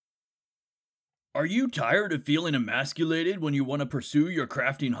Are you tired of feeling emasculated when you want to pursue your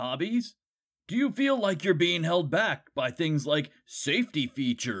crafting hobbies? Do you feel like you're being held back by things like safety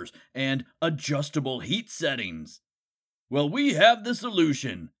features and adjustable heat settings? Well, we have the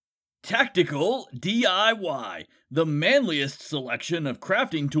solution. Tactical DIY, the manliest selection of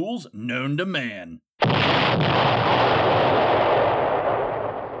crafting tools known to man.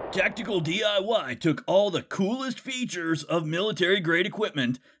 Tactical DIY took all the coolest features of military grade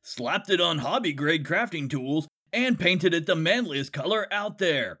equipment, slapped it on hobby grade crafting tools, and painted it the manliest color out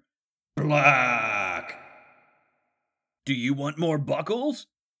there: black. Do you want more buckles?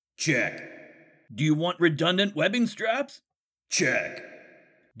 Check. Do you want redundant webbing straps? Check.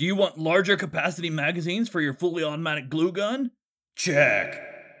 Do you want larger capacity magazines for your fully automatic glue gun? Check.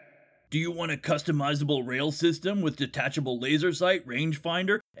 Do you want a customizable rail system with detachable laser sight,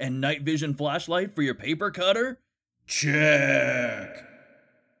 rangefinder, and night vision flashlight for your paper cutter? Check.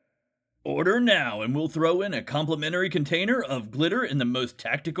 Order now and we'll throw in a complimentary container of glitter in the most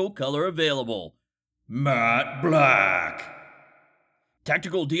tactical color available: matte black.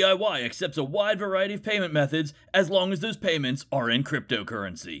 Tactical DIY accepts a wide variety of payment methods as long as those payments are in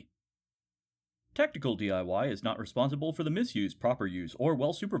cryptocurrency. Tactical DIY is not responsible for the misuse, proper use, or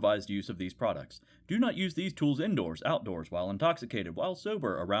well-supervised use of these products. Do not use these tools indoors, outdoors, while intoxicated, while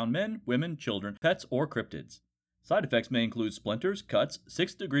sober, around men, women, children, pets, or cryptids. Side effects may include splinters, cuts,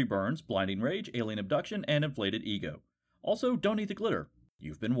 6th-degree burns, blinding rage, alien abduction, and inflated ego. Also, don't eat the glitter.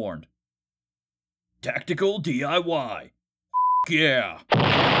 You've been warned. Tactical DIY. Yeah.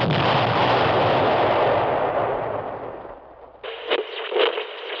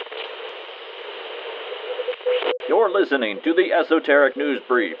 You're listening to the Esoteric News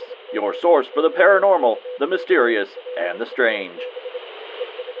Briefs, your source for the paranormal, the mysterious, and the strange.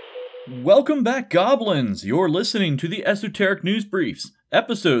 Welcome back, goblins! You're listening to the Esoteric News Briefs,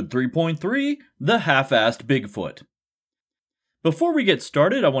 episode 3.3, The Half-Assed Bigfoot. Before we get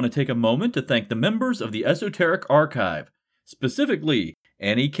started, I want to take a moment to thank the members of the Esoteric Archive, specifically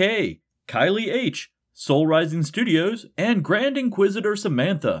Annie K., Kylie H., Soul Rising Studios, and Grand Inquisitor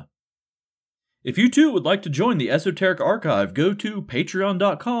Samantha. If you too would like to join the Esoteric Archive, go to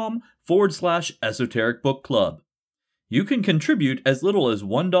patreon.com/Esoteric Book Club. You can contribute as little as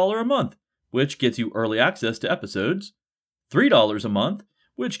 $1 a month, which gets you early access to episodes, $3 a month,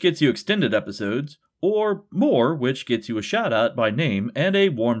 which gets you extended episodes, or more, which gets you a shout-out by name and a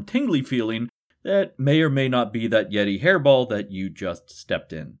warm, tingly feeling that may or may not be that Yeti hairball that you just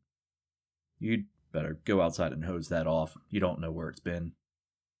stepped in. You'd better go outside and hose that off. You don't know where it's been.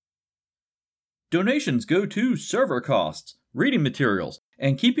 Donations go to server costs, reading materials,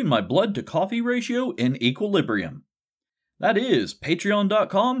 and keeping my blood-to-coffee ratio in equilibrium. That is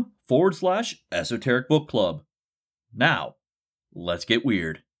patreon.com/Esoteric Book Club. Now, let's get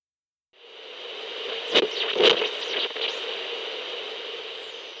weird.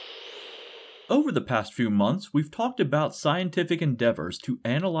 Over the past few months, we've talked about scientific endeavors to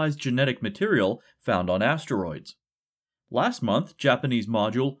analyze genetic material found on asteroids. Last month, Japanese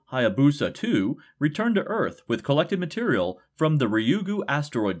module Hayabusa 2 returned to Earth with collected material from the Ryugu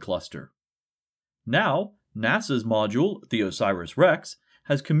asteroid cluster. Now, NASA's module, the OSIRIS-REx,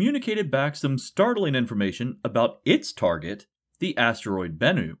 has communicated back some startling information about its target, the asteroid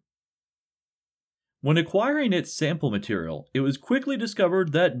Bennu. When acquiring its sample material, it was quickly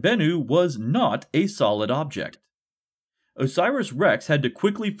discovered that Bennu was not a solid object. OSIRIS-REx had to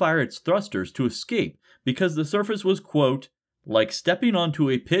quickly fire its thrusters to escape because the surface was, quote, like stepping onto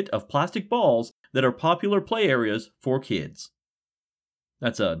a pit of plastic balls that are popular play areas for kids.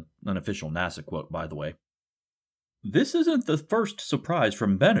 That's an unofficial NASA quote, by the way. This isn't the first surprise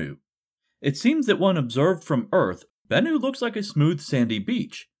from Bennu. It seems that when observed from Earth, Bennu looks like a smooth sandy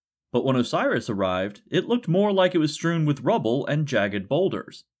beach, but when Osiris arrived, it looked more like it was strewn with rubble and jagged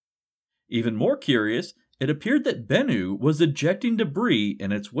boulders. Even more curious, it appeared that Bennu was ejecting debris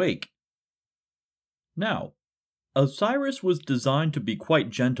in its wake. Now, Osiris was designed to be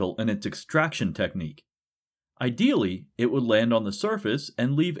quite gentle in its extraction technique. Ideally, it would land on the surface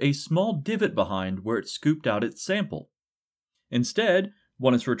and leave a small divot behind where it scooped out its sample. Instead,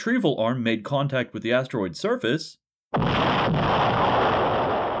 when its retrieval arm made contact with the asteroid's surface,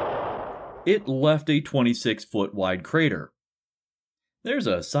 it left a 26-foot wide crater. There's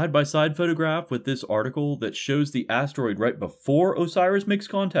a side-by-side photograph with this article that shows the asteroid right before Osiris makes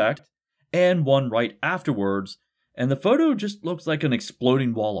contact, and one right afterwards, and the photo just looks like an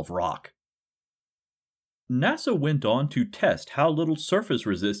exploding wall of rock. NASA went on to test how little surface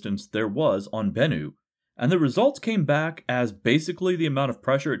resistance there was on Bennu, and the results came back as basically the amount of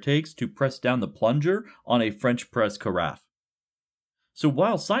pressure it takes to press down the plunger on a French press carafe. So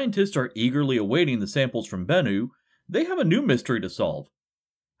while scientists are eagerly awaiting the samples from Bennu, they have a new mystery to solve.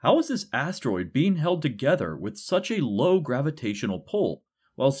 How is this asteroid being held together with such a low gravitational pull,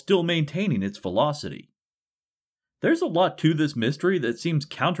 while still maintaining its velocity? There's a lot to this mystery that seems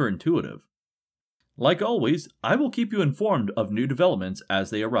counterintuitive. Like always, I will keep you informed of new developments as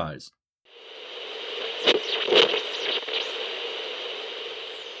they arise.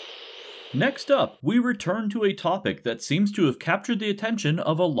 Next up, we return to a topic that seems to have captured the attention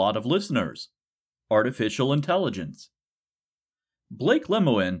of a lot of listeners: artificial intelligence. Blake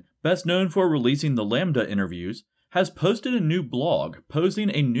Lemoine, best known for releasing the Lambda interviews, has posted a new blog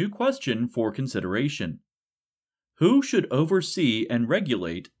posing a new question for consideration. Who should oversee and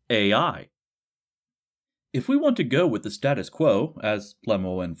regulate AI? If we want to go with the status quo, as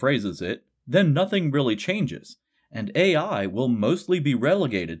Lemoine phrases it, then nothing really changes, and AI will mostly be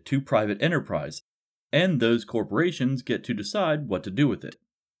relegated to private enterprise, and those corporations get to decide what to do with it.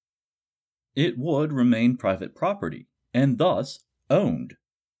 It would remain private property, and thus owned.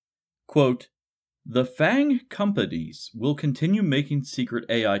 Quote, "The FANG companies will continue making secret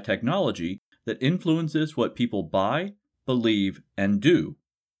AI technology that influences what people buy, believe, and do.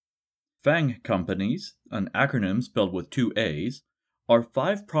 FANG companies, an acronym spelled with 2 A's, are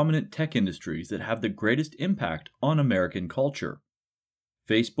 5 prominent tech industries that have the greatest impact on American culture: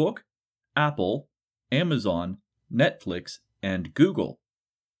 Facebook, Apple, Amazon, Netflix, and Google.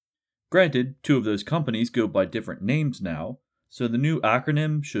 Granted, 2 of those companies go by different names now, so the new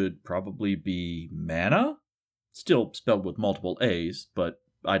acronym should probably be MANA? Still spelled with multiple A's, but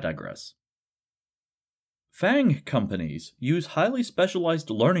I digress. FANG companies use highly specialized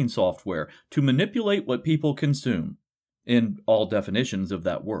learning software to manipulate what people consume, in all definitions of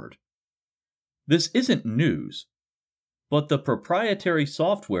that word. This isn't news, but the proprietary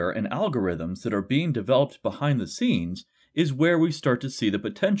software and algorithms that are being developed behind the scenes is where we start to see the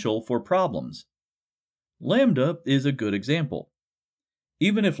potential for problems. Lambda is a good example.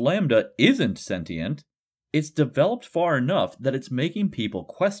 Even if Lambda isn't sentient, it's developed far enough that it's making people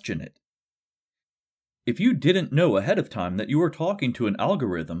question it. If you didn't know ahead of time that you were talking to an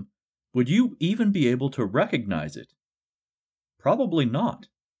algorithm, would you even be able to recognize it? Probably not.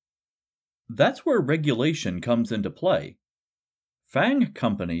 That's where regulation comes into play. FANG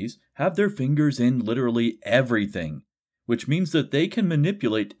companies have their fingers in literally everything, which means that they can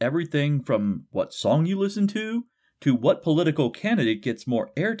manipulate everything from what song you listen to what political candidate gets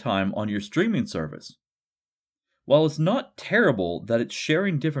more airtime on your streaming service. While it's not terrible that it's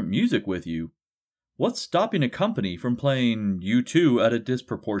sharing different music with you, what's stopping a company from playing U2 at a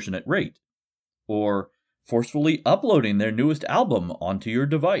disproportionate rate? Or forcefully uploading their newest album onto your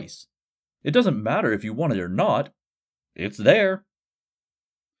device? It doesn't matter if you want it or not, it's there.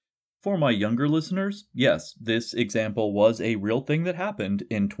 For my younger listeners, yes, this example was a real thing that happened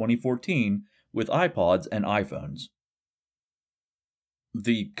in 2014 with iPods and iPhones.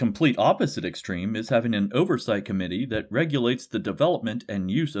 The complete opposite extreme is having an oversight committee that regulates the development and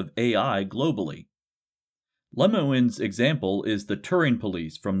use of AI globally. Lemoine's example is the Turing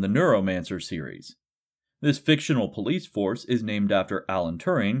Police from the Neuromancer series. This fictional police force is named after Alan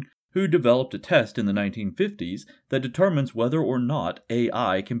Turing, who developed a test in the 1950s that determines whether or not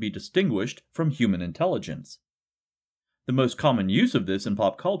AI can be distinguished from human intelligence. The most common use of this in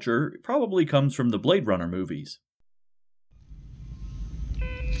pop culture probably comes from the Blade Runner movies.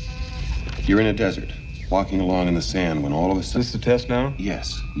 You're in a desert, walking along in the sand when all of a sudden... Is this the test now?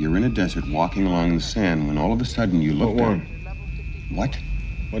 Yes. You're in a desert, walking along in the sand when all of a sudden you look What down... one? What?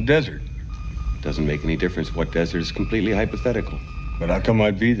 What desert? Doesn't make any difference what desert. It's completely hypothetical. But how come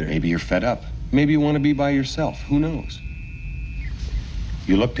I'd be there? Maybe you're fed up. Maybe you want to be by yourself. Who knows?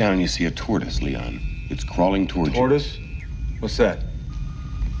 You look down and you see a tortoise, Leon. It's crawling towards Tortoise? What's that?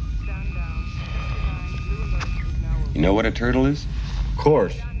 you. You know what a turtle is? Of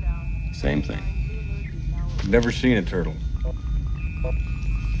course. Same thing. Never seen a turtle.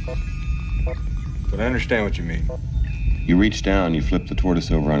 But I understand what you mean. You reach down, you flip the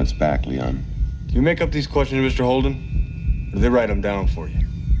tortoise over on its back, Leon. Do you make up these questions, Mr. Holden? Or do they write them down for you?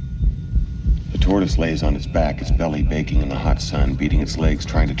 The tortoise lays on its back, its belly baking in the hot sun, beating its legs,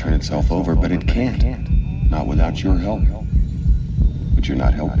 trying to turn itself over, but it can't. Not without your help. But you're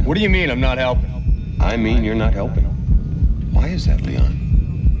not helping. What do you mean I'm not helping? I mean you're not helping. Why is that, Leon?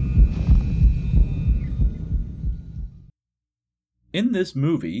 In this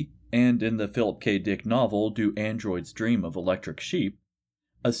movie, and in the Philip K. Dick novel Do Androids Dream of Electric Sheep,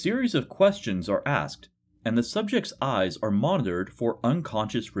 a series of questions are asked, and the subject's eyes are monitored for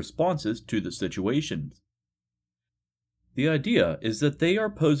unconscious responses to the situations. The idea is that they are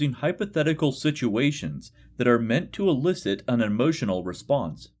posing hypothetical situations that are meant to elicit an emotional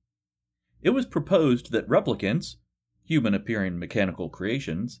response. It was proposed that replicants, human-appearing mechanical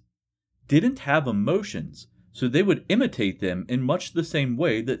creations, didn't have emotions, so they would imitate them in much the same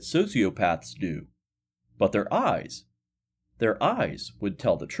way that sociopaths do. But their eyes would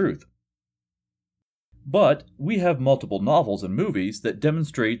tell the truth. But we have multiple novels and movies that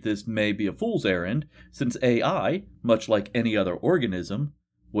demonstrate this may be a fool's errand, since AI, much like any other organism,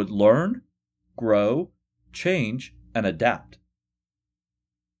 would learn, grow, change, and adapt.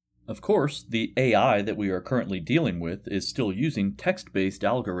 Of course, the AI that we are currently dealing with is still using text-based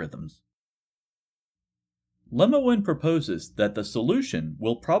algorithms. Lemoine proposes that the solution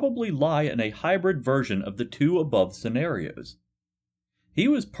will probably lie in a hybrid version of the two above scenarios. He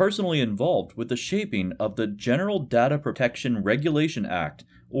was personally involved with the shaping of the General Data Protection Regulation Act,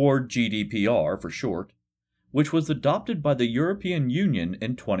 or GDPR for short, which was adopted by the European Union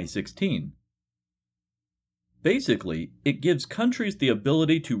in 2016. Basically, it gives countries the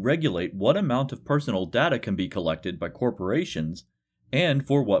ability to regulate what amount of personal data can be collected by corporations and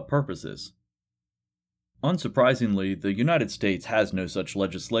for what purposes. Unsurprisingly, the United States has no such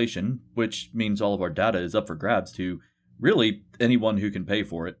legislation, which means all of our data is up for grabs to really anyone who can pay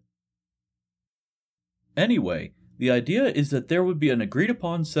for it. Anyway, the idea is that there would be an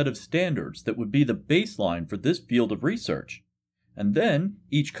agreed-upon set of standards that would be the baseline for this field of research, and then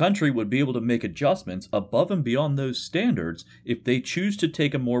each country would be able to make adjustments above and beyond those standards if they choose to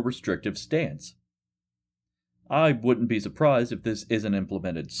take a more restrictive stance. I wouldn't be surprised if this isn't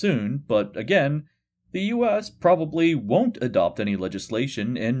implemented soon, but again, the US probably won't adopt any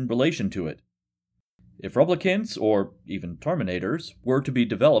legislation in relation to it. If replicants, or even Terminators, were to be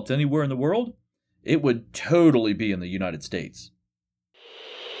developed anywhere in the world, it would totally be in the United States.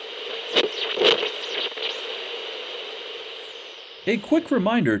 A quick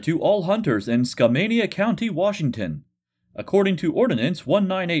reminder to all hunters in Skamania County, Washington. According to Ordinance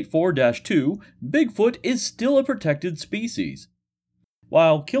 1984-2, Bigfoot is still a protected species.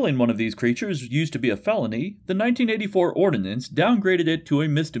 While killing one of these creatures used to be a felony, the 1984 ordinance downgraded it to a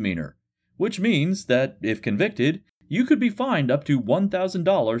misdemeanor, which means that, if convicted, you could be fined up to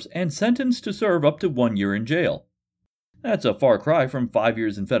 $1,000 and sentenced to serve up to 1 year in jail. That's a far cry from 5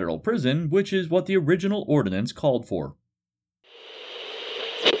 years in federal prison, which is what the original ordinance called for.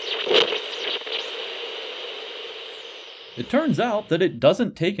 It turns out that it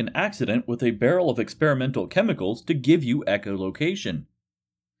doesn't take an accident with a barrel of experimental chemicals to give you echolocation.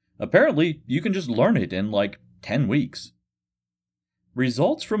 Apparently, you can just learn it in like 10 weeks.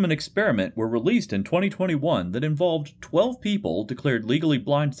 Results from an experiment were released in 2021 that involved 12 people declared legally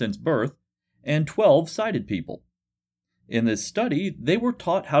blind since birth and 12 sighted people. In this study, they were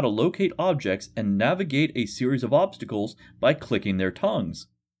taught how to locate objects and navigate a series of obstacles by clicking their tongues.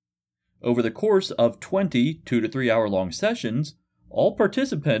 Over the course of 20 2 to 3 hour long sessions, all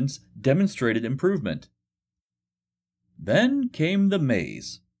participants demonstrated improvement. Then came the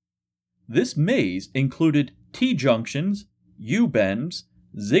maze. This maze included T-junctions, U-bends,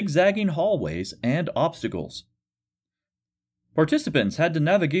 zigzagging hallways, and obstacles. Participants had to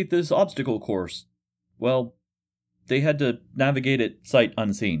navigate this obstacle course. Well, they had to navigate it sight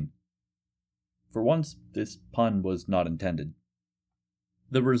unseen. For once, this pun was not intended.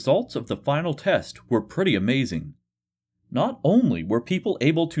 The results of the final test were pretty amazing. Not only were people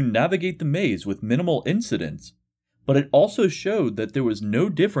able to navigate the maze with minimal incidents, but it also showed that there was no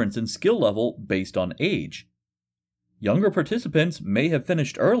difference in skill level based on age. Younger participants may have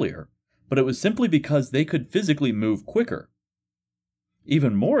finished earlier, but it was simply because they could physically move quicker.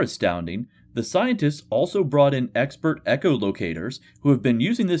 Even more astounding, the scientists also brought in expert echolocators who have been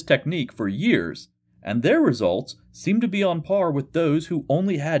using this technique for years, and their results seem to be on par with those who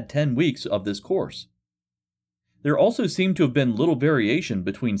only had 10 weeks of this course. There also seemed to have been little variation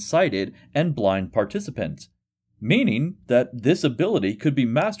between sighted and blind participants, meaning that this ability could be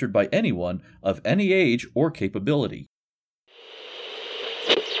mastered by anyone of any age or capability.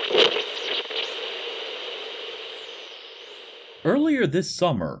 Earlier this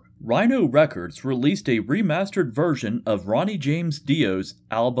summer, Rhino Records released a remastered version of Ronnie James Dio's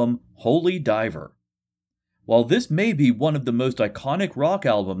album Holy Diver. While this may be one of the most iconic rock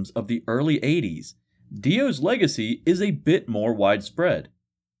albums of the early 80s, Dio's legacy is a bit more widespread.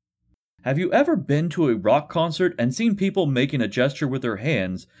 Have you ever been to a rock concert and seen people making a gesture with their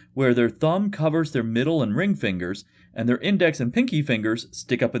hands where their thumb covers their middle and ring fingers and their index and pinky fingers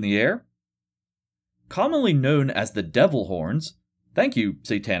stick up in the air? Commonly known as the devil horns, thank you,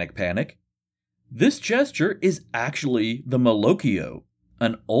 Satanic Panic, this gesture is actually the Malocchio,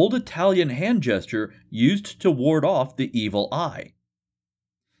 an old Italian hand gesture used to ward off the evil eye.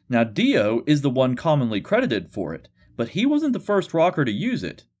 Now, Dio is the one commonly credited for it, but he wasn't the first rocker to use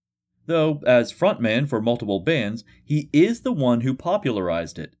it. Though, as frontman for multiple bands, he is the one who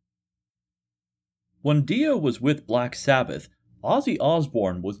popularized it. When Dio was with Black Sabbath, Ozzy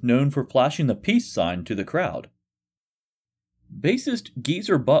Osbourne was known for flashing the peace sign to the crowd. Bassist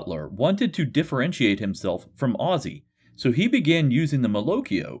Geezer Butler wanted to differentiate himself from Ozzy, so he began using the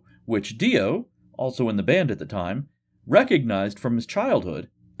Malocchio, which Dio, also in the band at the time, recognized from his childhood,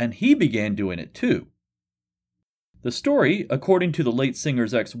 and he began doing it too. The story, according to the late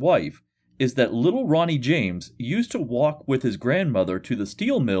singer's ex-wife, is that little Ronnie James used to walk with his grandmother to the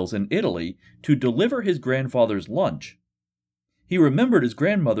steel mills in Italy to deliver his grandfather's lunch. He remembered his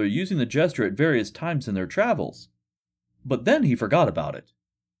grandmother using the gesture at various times in their travels, but then he forgot about it.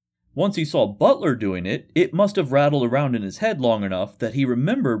 Once he saw Butler doing it, it must have rattled around in his head long enough that he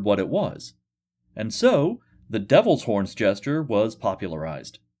remembered what it was. And so, the devil's horns gesture was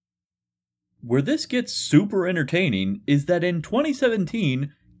popularized. Where this gets super entertaining is that in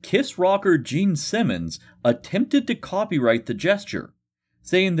 2017, Kiss rocker Gene Simmons attempted to copyright the gesture,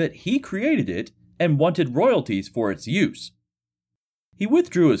 saying that he created it and wanted royalties for its use. He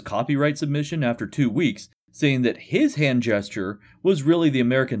withdrew his copyright submission after 2 weeks, saying that his hand gesture was really the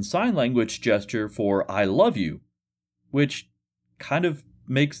American Sign Language gesture for I love you, which kind of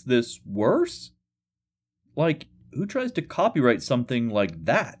makes this worse? Like, who tries to copyright something like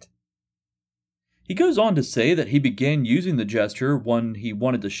that? He goes on to say that he began using the gesture when he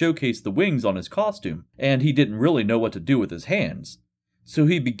wanted to showcase the wings on his costume, and he didn't really know what to do with his hands. So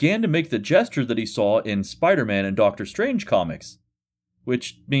he began to make the gesture that he saw in Spider-Man and Doctor Strange comics,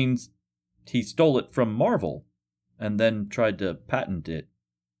 which means he stole it from Marvel, and then tried to patent it.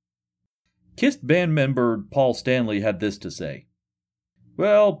 Kiss band member Paul Stanley had this to say.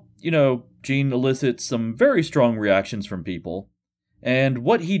 Well, Gene elicits some very strong reactions from people, and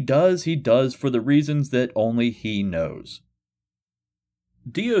what he does for the reasons that only he knows.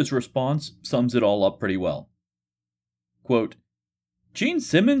 Dio's response sums it all up pretty well. Quote, Gene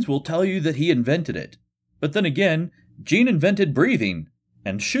Simmons will tell you that he invented it, but then again, Gene invented breathing,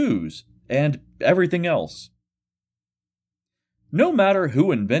 and shoes, and everything else. No matter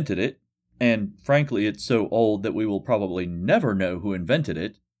who invented it, and frankly it's so old that we will probably never know who invented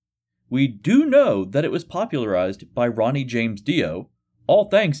it, we do know that it was popularized by Ronnie James Dio, all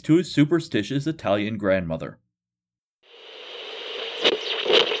thanks to his superstitious Italian grandmother.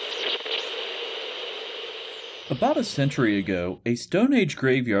 About a century ago, a Stone Age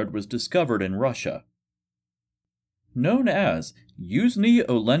graveyard was discovered in Russia. Known as Yuzhny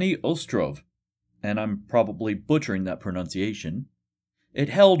Oleny Ostrov, and I'm probably butchering that pronunciation, it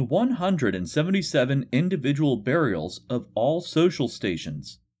held 177 individual burials of all social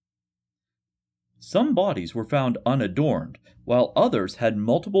stations. Some bodies were found unadorned, while others had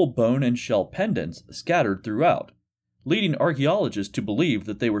multiple bone and shell pendants scattered throughout, leading archaeologists to believe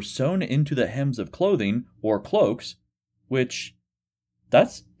that they were sewn into the hems of clothing or cloaks, which,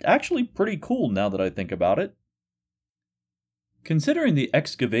 that's actually pretty cool now that I think about it. Considering the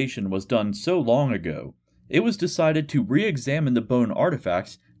excavation was done so long ago, it was decided to re-examine the bone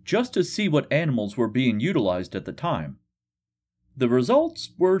artifacts just to see what animals were being utilized at the time. The results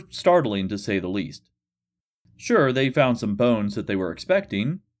were startling to say the least. Sure, they found some bones that they were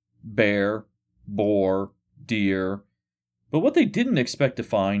expecting, bear, boar, deer, but what they didn't expect to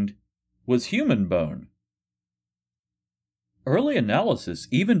find was human bone. Early analysis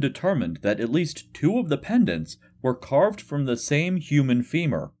even determined that at least 2 of the pendants were carved from the same human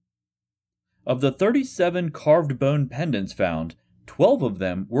femur. Of the 37 carved bone pendants found, 12 of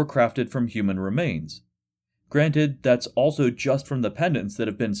them were crafted from human remains. Granted, that's also just from the pendants that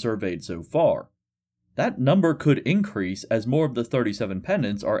have been surveyed so far. That number could increase as more of the 37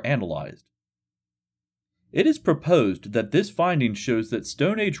 pendants are analyzed. It is proposed that this finding shows that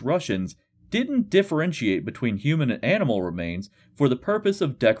Stone Age Russians didn't differentiate between human and animal remains for the purpose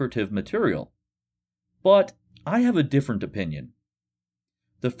of decorative material. But I have a different opinion.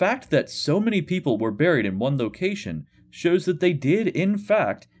 The fact that so many people were buried in one location shows that they did, in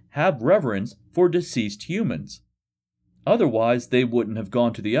fact, have reverence for deceased humans. Otherwise, they wouldn't have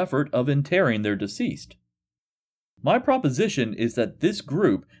gone to the effort of interring their deceased. My proposition is that this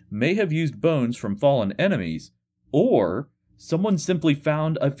group may have used bones from fallen enemies, or someone simply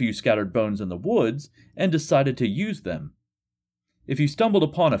found a few scattered bones in the woods and decided to use them. If you stumbled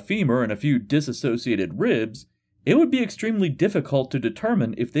upon a femur and a few disassociated ribs, it would be extremely difficult to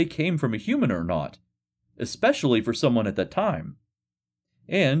determine if they came from a human or not, especially for someone at that time.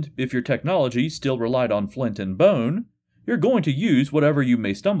 And if your technology still relied on flint and bone, you're going to use whatever you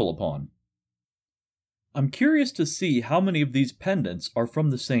may stumble upon. I'm curious to see how many of these pendants are from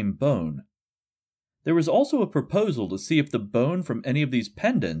the same bone. There was also a proposal to see if the bone from any of these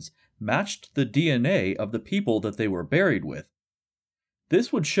pendants matched the DNA of the people that they were buried with.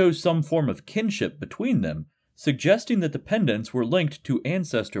 This would show some form of kinship between them, suggesting that the pendants were linked to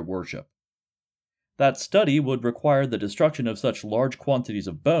ancestor worship. That study would require the destruction of such large quantities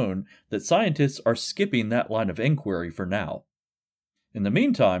of bone that scientists are skipping that line of inquiry for now. In the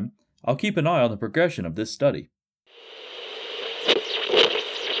meantime, I'll keep an eye on the progression of this study.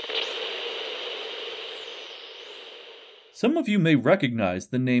 Some of you may recognize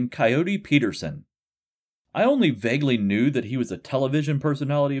the name Coyote Peterson. I only vaguely knew that he was a television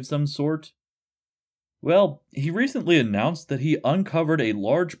personality of some sort. Well, he recently announced that he uncovered a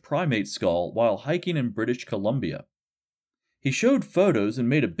large primate skull while hiking in British Columbia. He showed photos and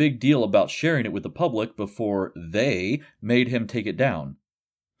made a big deal about sharing it with the public before they made him take it down.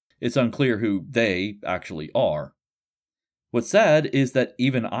 It's unclear who they actually are. What's sad is that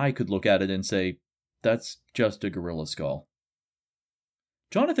even I could look at it and say, that's just a gorilla skull.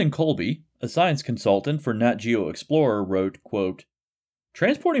 Jonathan Colby, a science consultant for Nat Geo Explorer, wrote, quote,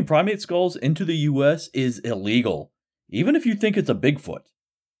 "Transporting primate skulls into the US is illegal, even if you think it's a Bigfoot."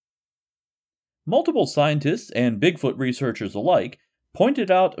 Multiple scientists and Bigfoot researchers alike pointed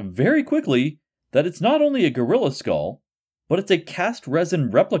out very quickly that it's not only a gorilla skull, but it's a cast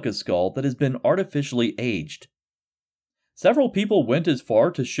resin replica skull that has been artificially aged. Several people went as far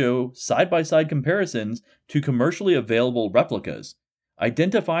to show side-by-side comparisons to commercially available replicas,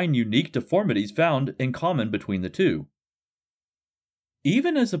 identifying unique deformities found in common between the two.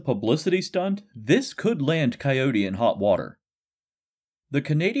 Even as a publicity stunt, this could land Coyote in hot water. The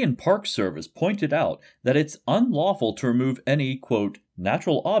Canadian Park Service pointed out that it's unlawful to remove any, quote,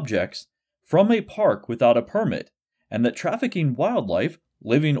 natural objects from a park without a permit, and that trafficking wildlife,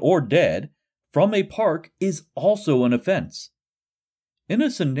 living or dead, from a park is also an offense. In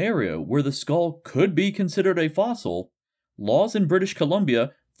a scenario where the skull could be considered a fossil, laws in British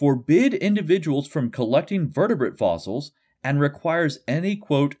Columbia forbid individuals from collecting vertebrate fossils and requires any,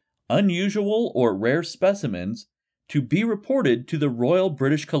 quote, unusual or rare specimens to be reported to the Royal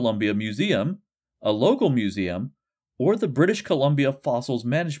British Columbia Museum, a local museum, or the British Columbia Fossils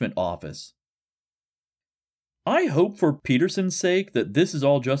Management Office. I hope for Peterson's sake that this is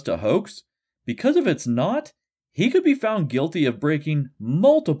all just a hoax, because if it's not, he could be found guilty of breaking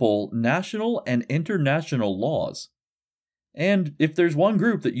multiple national and international laws. And if there's one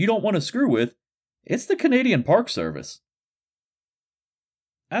group that you don't want to screw with, it's the Canadian Park Service.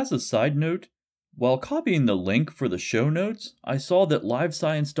 As a side note, while copying the link for the show notes, I saw that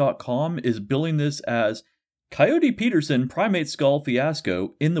livescience.com is billing this as Coyote Peterson Primate Skull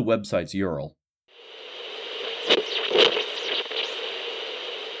Fiasco in the website's URL.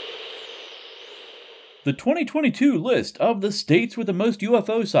 The 2022 list of the states with the most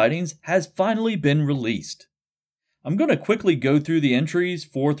UFO sightings has finally been released. I'm going to quickly go through the entries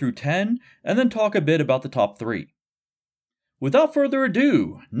 4 through 10 and then talk a bit about the top 3. Without further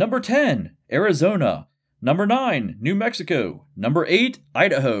ado, number 10, Arizona. Number 9, New Mexico. Number 8,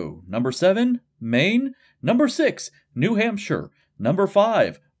 Idaho. Number 7, Maine. Number 6, New Hampshire. Number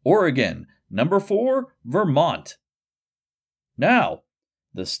 5, Oregon. Number 4, Vermont. Now,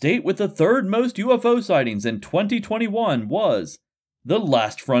 the state with the third most UFO sightings in 2021 was the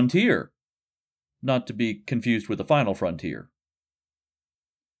last frontier. Not to be confused with the final frontier.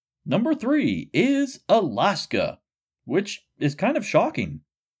 Number 3 is Alaska, which is kind of shocking.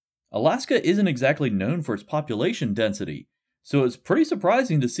 Alaska isn't exactly known for its population density, so it's pretty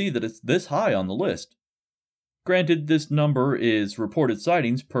surprising to see that it's this high on the list. Granted, this number is reported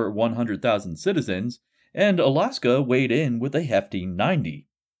sightings per 100,000 citizens, and Alaska weighed in with a hefty 90.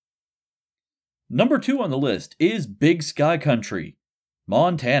 Number 2 on the list is Big Sky Country,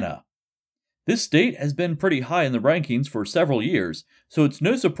 Montana. This state has been pretty high in the rankings for several years, so it's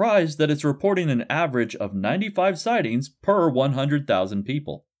no surprise that it's reporting an average of 95 sightings per 100,000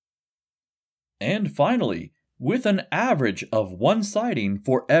 people. And finally, with an average of 1 sighting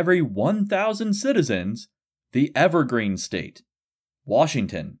for every 1,000 citizens, the Evergreen State,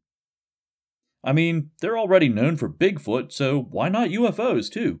 Washington. I mean, they're already known for Bigfoot, so why not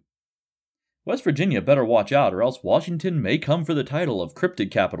UFOs too? West Virginia better watch out, or else Washington may come for the title of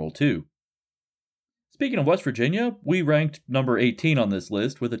cryptid capital too. Speaking of West Virginia, we ranked number 18 on this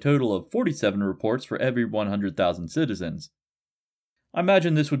list with a total of 47 reports for every 100,000 citizens. I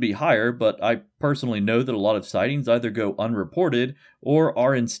imagine this would be higher, but I personally know that a lot of sightings either go unreported or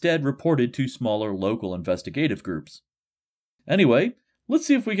are instead reported to smaller local investigative groups. Anyway, let's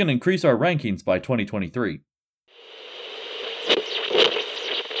see if we can increase our rankings by 2023.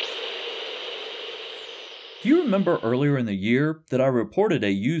 Do you remember earlier in the year that I reported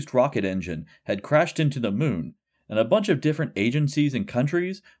a used rocket engine had crashed into the moon, and a bunch of different agencies and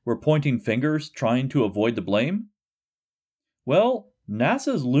countries were pointing fingers trying to avoid the blame? Well,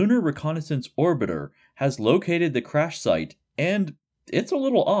 NASA's Lunar Reconnaissance Orbiter has located the crash site, and it's a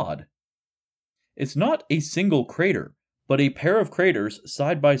little odd. It's not a single crater, but a pair of craters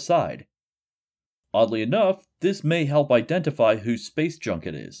side by side. Oddly enough, this may help identify whose space junk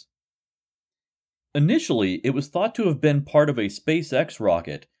it is. Initially, it was thought to have been part of a SpaceX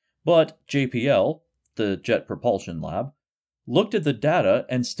rocket, but JPL, the Jet Propulsion Lab, looked at the data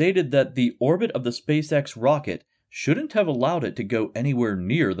and stated that the orbit of the SpaceX rocket shouldn't have allowed it to go anywhere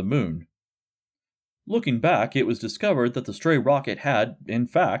near the moon. Looking back, it was discovered that the stray rocket had, in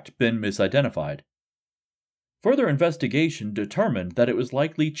fact, been misidentified. Further investigation determined that it was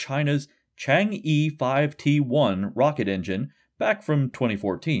likely China's Chang'e 5T1 rocket engine back from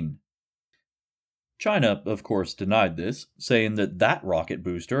 2014. China, of course, denied this, saying that that rocket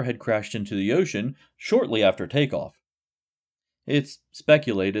booster had crashed into the ocean shortly after takeoff. It's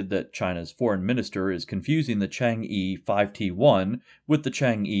speculated that China's foreign minister is confusing the Chang'e 5T1 with the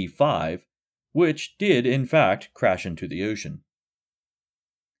Chang'e 5, which did, in fact, crash into the ocean.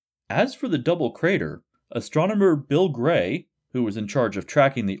 As for the double crater, astronomer Bill Gray, who was in charge of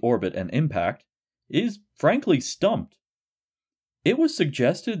tracking the orbit and impact, is frankly stumped. It was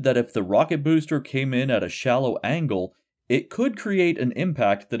suggested that if the rocket booster came in at a shallow angle, it could create an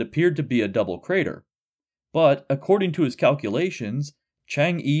impact that appeared to be a double crater. But according to his calculations,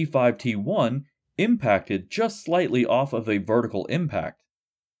 Chang'e 5T1 impacted just slightly off of a vertical impact.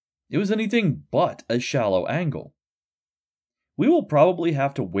 It was anything but a shallow angle. We will probably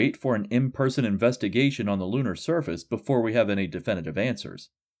have to wait for an in-person investigation on the lunar surface before we have any definitive answers.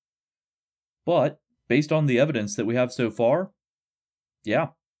 But, based on the evidence that we have so far, yeah,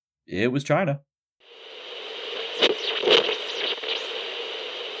 it was China.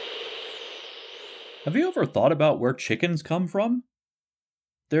 Have you ever thought about where chickens come from?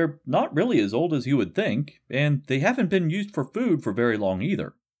 They're not really as old as you would think, and they haven't been used for food for very long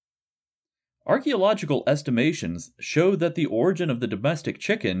either. Archaeological estimations show that the origin of the domestic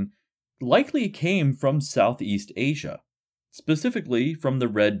chicken likely came from Southeast Asia, specifically from the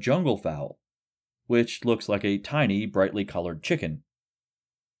red jungle fowl, which looks like a tiny, brightly colored chicken.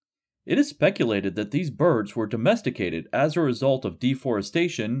 It is speculated that these birds were domesticated as a result of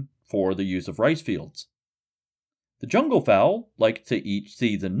deforestation for the use of rice fields. The jungle fowl like to eat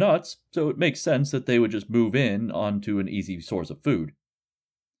seeds and nuts, so it makes sense that they would just move in onto an easy source of food.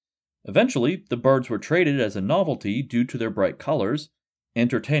 Eventually, the birds were traded as a novelty due to their bright colors,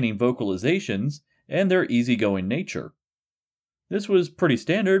 entertaining vocalizations, and their easygoing nature. This was pretty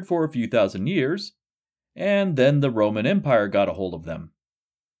standard for a few thousand years, and then the Roman Empire got a hold of them.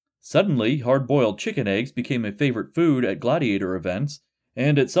 Suddenly, hard-boiled chicken eggs became a favorite food at gladiator events,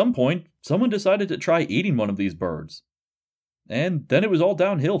 and at some point, someone decided to try eating one of these birds. And then it was all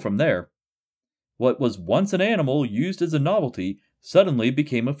downhill from there. What was once an animal used as a novelty suddenly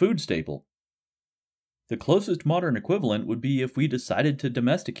became a food staple. The closest modern equivalent would be if we decided to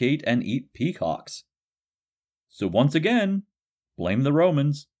domesticate and eat peacocks. So once again, blame the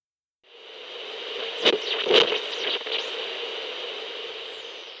Romans.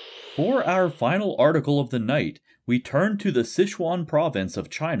 For our final article of the night, we turn to the Sichuan province of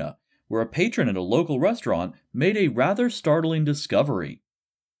China, where a patron at a local restaurant made a rather startling discovery.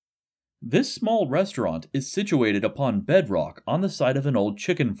 This small restaurant is situated upon bedrock on the site of an old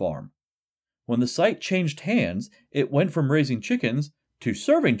chicken farm. When the site changed hands, it went from raising chickens to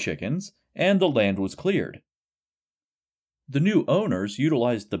serving chickens, and the land was cleared. The new owners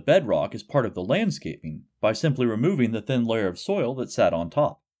utilized the bedrock as part of the landscaping by simply removing the thin layer of soil that sat on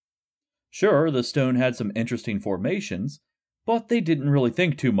top. Sure, the stone had some interesting formations, but they didn't really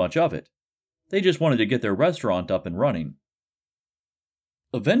think too much of it. They just wanted to get their restaurant up and running.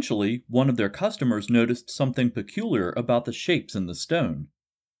 Eventually, one of their customers noticed something peculiar about the shapes in the stone.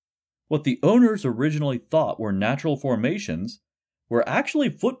 What the owners originally thought were natural formations were actually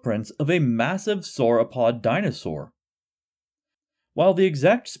footprints of a massive sauropod dinosaur. While the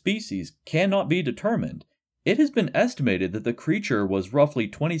exact species cannot be determined, it has been estimated that the creature was roughly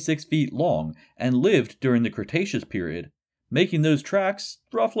 26 feet long and lived during the Cretaceous period, making those tracks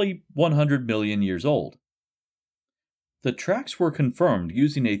roughly 100 million years old. The tracks were confirmed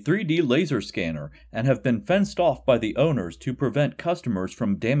using a 3D laser scanner and have been fenced off by the owners to prevent customers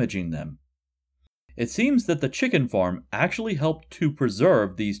from damaging them. It seems that the chicken farm actually helped to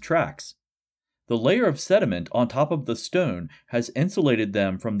preserve these tracks. The layer of sediment on top of the stone has insulated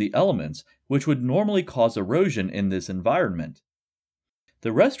them from the elements which would normally cause erosion in this environment.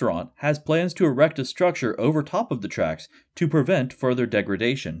 The restaurant has plans to erect a structure over top of the tracks to prevent further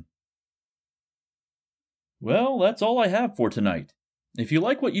degradation. Well, that's all I have for tonight. If you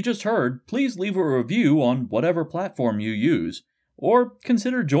like what you just heard, please leave a review on whatever platform you use, or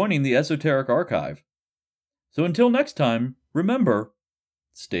consider joining the Esoteric Archive. So until next time, remember,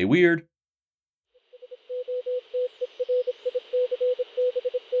 stay weird.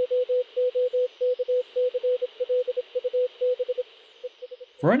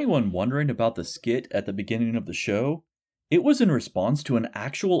 For anyone wondering about the skit at the beginning of the show, it was in response to an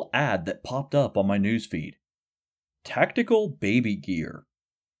actual ad that popped up on my newsfeed. Tactical baby gear.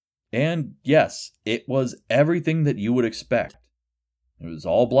 And yes, it was everything that you would expect. It was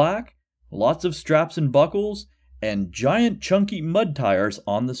all black, lots of straps and buckles, and giant chunky mud tires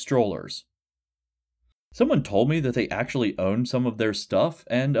on the strollers. Someone told me that they actually own some of their stuff,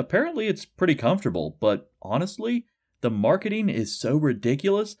 and apparently it's pretty comfortable, but honestly, the marketing is so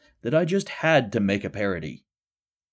ridiculous that I just had to make a parody.